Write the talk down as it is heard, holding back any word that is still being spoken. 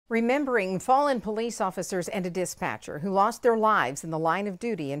Remembering fallen police officers and a dispatcher who lost their lives in the line of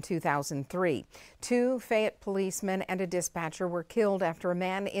duty in 2003. Two Fayette policemen and a dispatcher were killed after a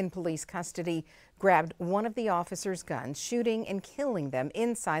man in police custody grabbed one of the officers' guns, shooting and killing them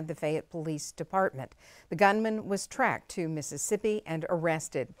inside the Fayette Police Department. The gunman was tracked to Mississippi and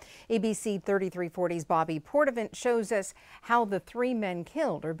arrested. ABC 3340's Bobby Portavant shows us how the three men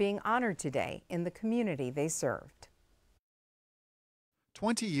killed are being honored today in the community they served.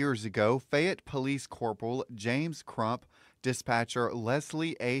 20 years ago, Fayette Police Corporal James Crump, dispatcher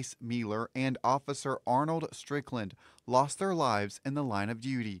Leslie Ace Mealer, and Officer Arnold Strickland lost their lives in the line of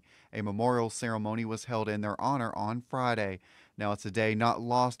duty. A memorial ceremony was held in their honor on Friday. Now it's a day not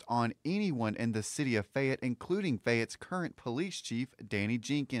lost on anyone in the city of Fayette, including Fayette's current police chief, Danny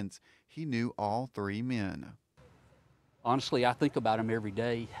Jenkins. He knew all three men. Honestly, I think about them every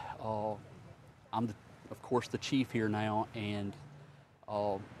day. I'm, of course, the chief here now, and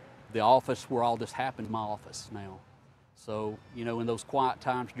the office where all this happened is my office now. So, you know, in those quiet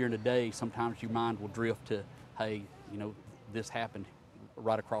times during the day, sometimes your mind will drift to, hey, you know, this happened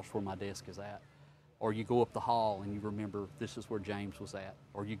right across where my desk is at. Or you go up the hall and you remember this is where James was at.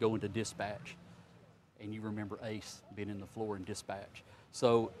 Or you go into dispatch and you remember Ace being in the floor in dispatch.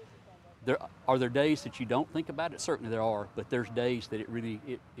 So are there days that you don't think about it? Certainly there are, but there's days that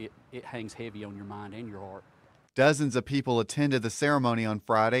it hangs heavy on your mind and your heart. Dozens of people attended the ceremony on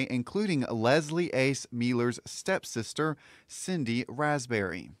Friday, including Leslie Ace Mealer's stepsister, Cindy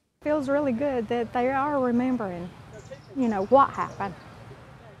Raspberry. It feels really good that they are remembering, you know, what happened.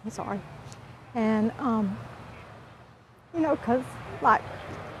 I'm sorry. And, you know, because like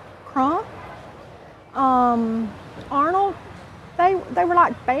Crump, Arnold, they were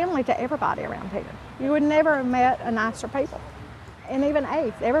like family to everybody around here. You would never have met a nicer people. And even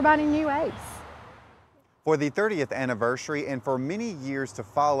Ace, everybody knew Ace. For the 30th anniversary and for many years to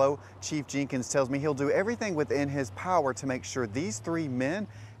follow, Chief Jenkins tells me he'll do everything within his power to make sure these three men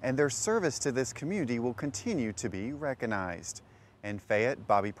and their service to this community will continue to be recognized. In Fayette,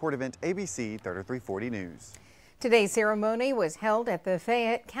 Bobby Portavant, ABC 3340 News. Today's ceremony was held at the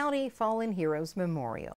Fayette County Fallen Heroes Memorial.